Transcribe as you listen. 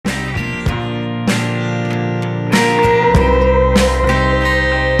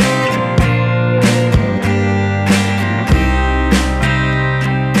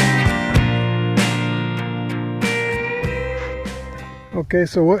Okay,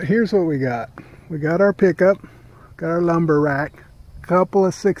 so here's what we got. We got our pickup, got our lumber rack, a couple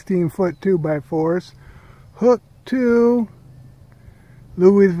of 16-foot 2x4s, hooked to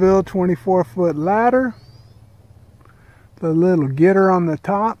Louisville 24-foot ladder, the little getter on the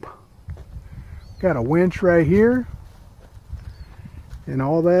top, got a winch right here, and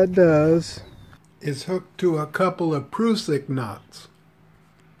all that does is hook to a couple of Prusik knots.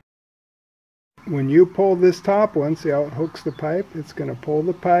 When you pull this top one, see how it hooks the pipe? It's going to pull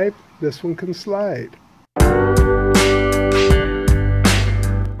the pipe. This one can slide.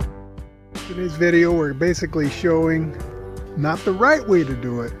 Today's video, we're basically showing not the right way to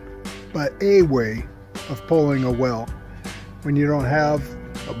do it, but a way of pulling a well. When you don't have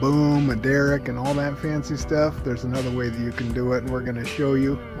a boom, a derrick, and all that fancy stuff, there's another way that you can do it, and we're going to show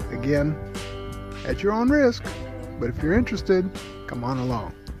you, again, at your own risk. But if you're interested, come on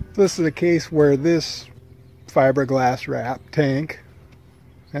along. This is a case where this fiberglass wrap tank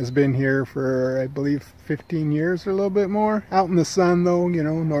has been here for, I believe, 15 years or a little bit more. Out in the sun though, you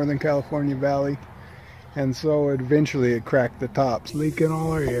know, Northern California Valley. And so eventually it cracked the tops, leaking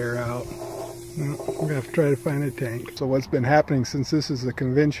all our air out. We're going to have to try to find a tank. So what's been happening, since this is a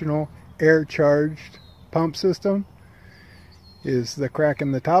conventional air-charged pump system, is the crack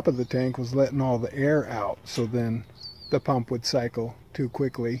in the top of the tank was letting all the air out. So then the pump would cycle too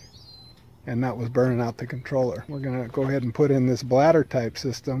quickly, and that was burning out the controller. We're going to go ahead and put in this bladder type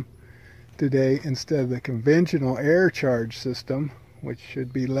system today instead of the conventional air charge system, which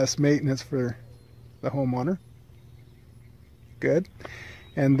should be less maintenance for the homeowner. Good.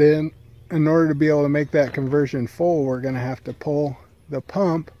 And then in order to be able to make that conversion full, we're going to have to pull the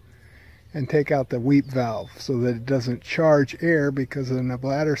pump and take out the weep valve so that it doesn't charge air, because in a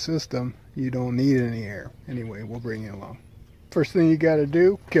bladder system you don't need any air. Anyway, we'll bring you along. First thing you got to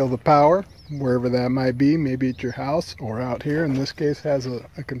do, kill the power, wherever that might be, maybe at your house or out here. In this case, has a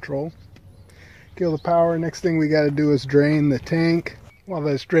control. Kill the power. Next thing we got to do is drain the tank. While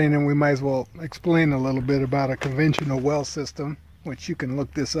that's draining, we might as well explain a little bit about a conventional well system, which you can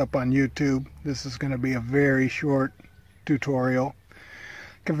look this up on YouTube. This is going to be a very short tutorial.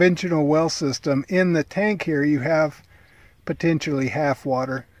 Conventional well system, in the tank here you have potentially half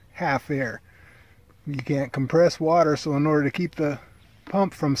water, half air. You can't compress water, so in order to keep the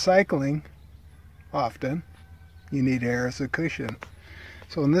pump from cycling often, you need air as a cushion.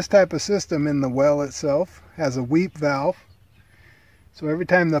 So in this type of system, in the well itself has a weep valve. So every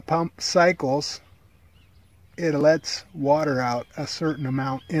time the pump cycles, it lets water out a certain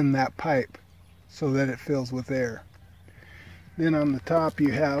amount in that pipe so that it fills with air. Then on the top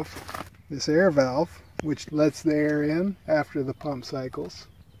you have this air valve, which lets the air in after the pump cycles.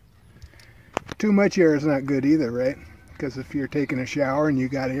 Too much air is not good either, right? Because if you're taking a shower and you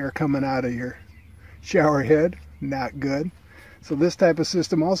got air coming out of your shower head, not good. So this type of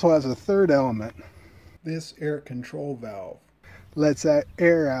system also has a third element. This air control valve lets that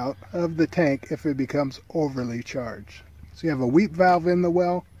air out of the tank if it becomes overly charged. So you have a weep valve in the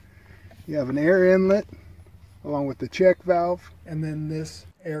well, you have an air inlet along with the check valve, and then this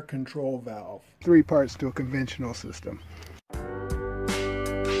air control valve. 3 parts to a conventional system.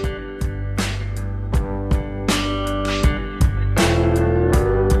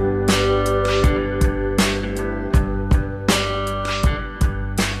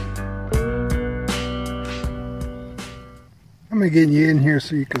 I'm going to get you in here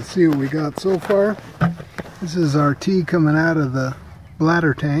so you can see what we got so far. This is our T coming out of the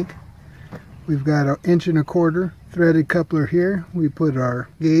bladder tank. We've got an 1.25 inch threaded coupler here. We put our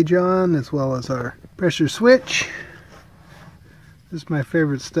gauge on, as well as our pressure switch. This is my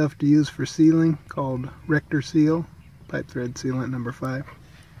favorite stuff to use for sealing, called Rector Seal, pipe thread sealant number 5.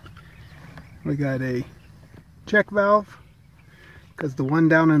 We got a check valve, because the one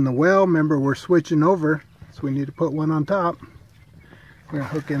down in the well, remember, we're switching over, so we need to put one on top. We're going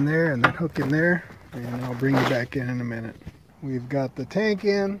to hook in there and then hook in there, and I'll bring you back in a minute. We've got the tank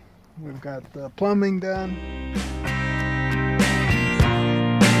in, we've got the plumbing done.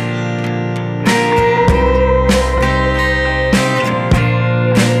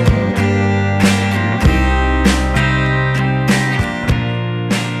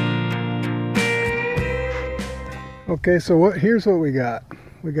 Okay, so here's what we got.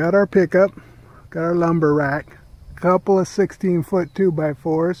 We got our pickup, got our lumber rack, a couple of 16-foot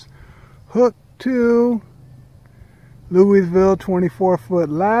 2x4s, hooked to Louisville 24-foot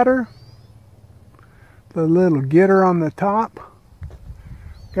ladder, the little getter on the top,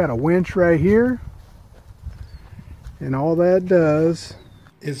 got a winch right here, and all that does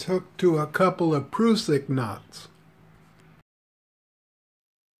is hook to a couple of Prusik knots.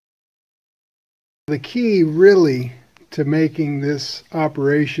 The key really to making this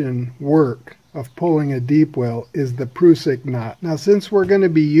operation work of pulling a deep well is the Prusik knot. Now, since we're going to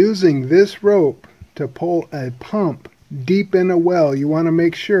be using this rope to pull a pump deep in a well, you want to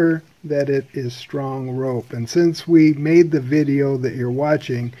make sure that it is strong rope. And since we made the video that you're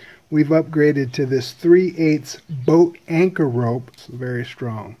watching, we've upgraded to this 3/8 boat anchor rope. It's very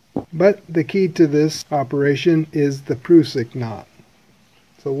strong. But the key to this operation is the Prusik knot.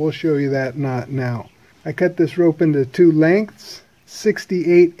 So we'll show you that knot now. I cut this rope into 2 lengths,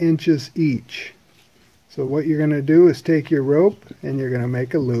 68 inches each. So what you're going to do is take your rope and you're going to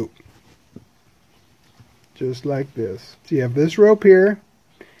make a loop. Just like this. So you have this rope here,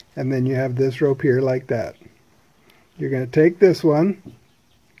 and then you have this rope here like that. You're going to take this one,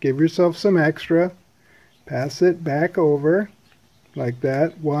 give yourself some extra, pass it back over like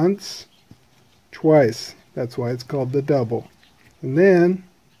that once, twice. That's why it's called the double. And then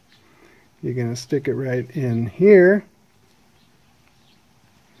you're going to stick it right in here.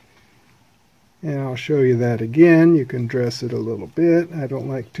 And I'll show you that again. You can dress it a little bit. I don't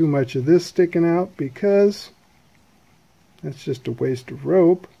like too much of this sticking out because that's just a waste of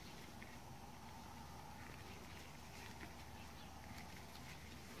rope.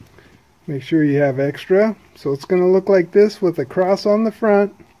 Make sure you have extra. So it's going to look like this with a cross on the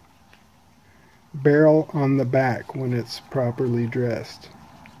front, barrel on the back when it's properly dressed.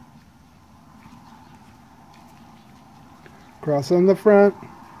 Cross on the front,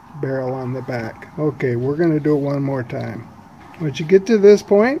 barrel on the back. Okay, we're going to do it one more time. Once you get to this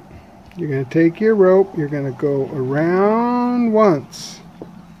point, you're going to take your rope, you're going to go around once,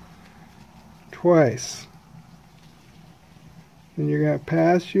 twice. Then you're going to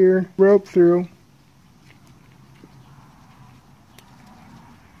pass your rope through.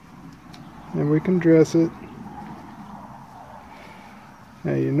 And we can dress it.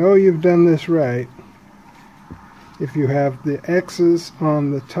 Now you know you've done this right if you have the X's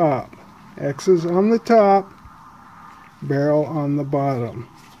on the top. X's on the top, barrel on the bottom.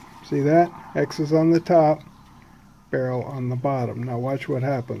 See that? X's on the top, barrel on the bottom. Now watch what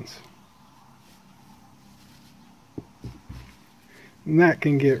happens. And that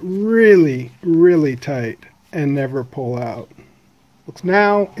can get really, really tight and never pull out.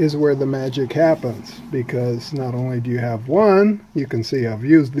 Now is where the magic happens, because not only do you have one, you can see I've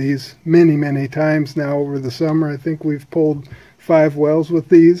used these many times now over the summer. I think we've pulled 5 wells with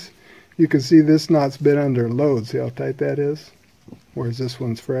these. You can see this knot's been under load. See how tight that is? Whereas this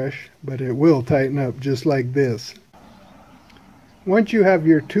one's fresh, but it will tighten up just like this. Once you have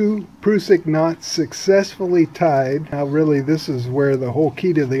your 2 Prusik knots successfully tied, now really this is where the whole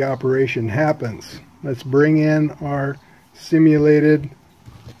key to the operation happens. Let's bring in our simulated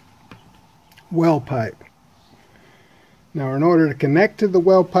well pipe. Now in order to connect to the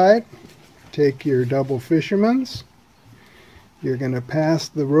well pipe, take your double fisherman's. You're going to pass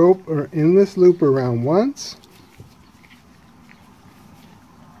the rope or endless loop around once.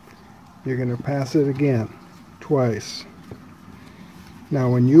 You're going to pass it again twice. Now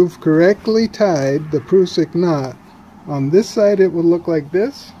when you've correctly tied the Prusik knot, on this side it will look like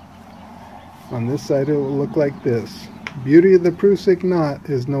this. On this side it will look like this. Beauty of the Prusik knot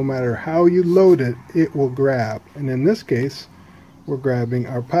is no matter how you load it, it will grab. And in this case, we're grabbing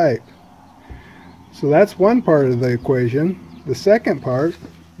our pipe. So that's one part of the equation. The second part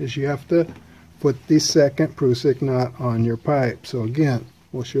is you have to put the second Prusik knot on your pipe. So again,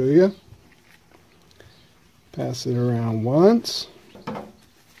 we'll show you. Pass it around once.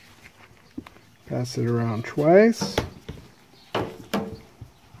 Pass it around twice.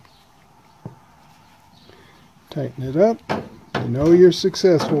 Tighten it up. You know you're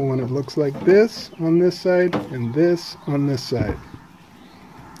successful when it looks like this on this side and this on this side.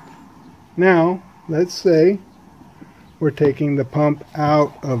 Now, let's say we're taking the pump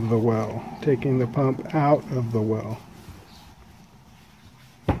out of the well. Taking the pump out of the well.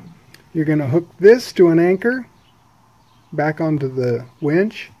 You're going to hook this to an anchor back onto the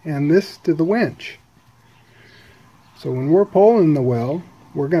winch and this to the winch. So when we're pulling the well,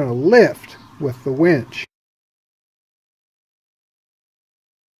 we're going to lift with the winch.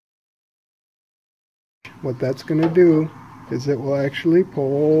 What that's going to do is it will actually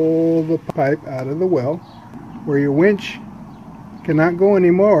pull the pipe out of the well. Where your winch cannot go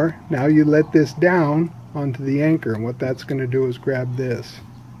anymore, now you let this down onto the anchor, and what that's going to do is grab this.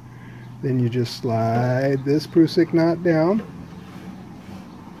 Then you just slide this Prusik knot down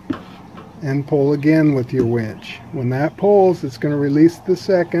and pull again with your winch. When that pulls, it's going to release the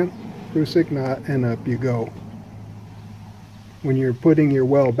second Prusik knot and up you go. When you're putting your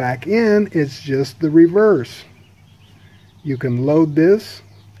well back in, it's just the reverse. You can load this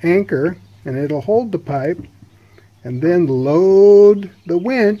anchor and it'll hold the pipe, and then load the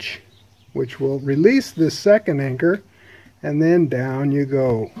winch, which will release this second anchor, and then down you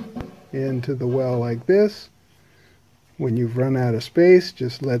go into the well like this. When you've run out of space,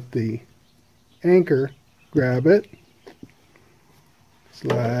 just let the anchor grab it,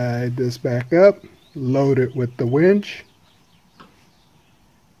 slide this back up, load it with the winch,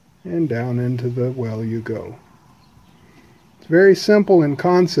 and down into the well you go. It's very simple in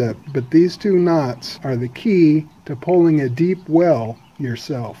concept, but these two knots are the key to pulling a deep well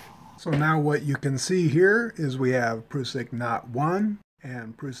yourself. So now what you can see here is we have Prusik knot 1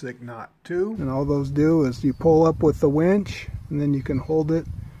 and Prusik knot 2. And all those do is you pull up with the winch, and then you can hold it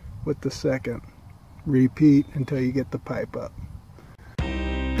with the second. Repeat until you get the pipe up.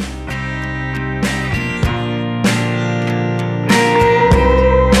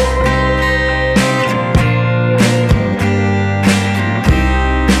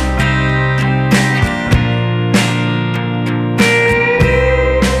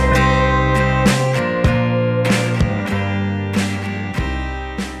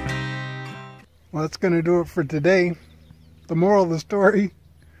 Well, that's going to do it for today. The moral of the story,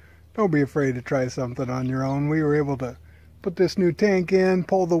 don't be afraid to try something on your own. We were able to put this new tank in,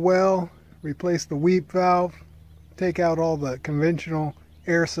 pull the well, replace the weep valve, take out all the conventional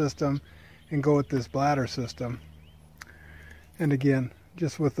air system, and go with this bladder system. And again,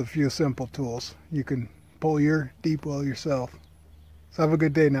 just with a few simple tools, you can pull your deep well yourself. So have a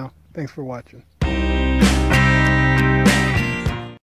good day now. Thanks for watching.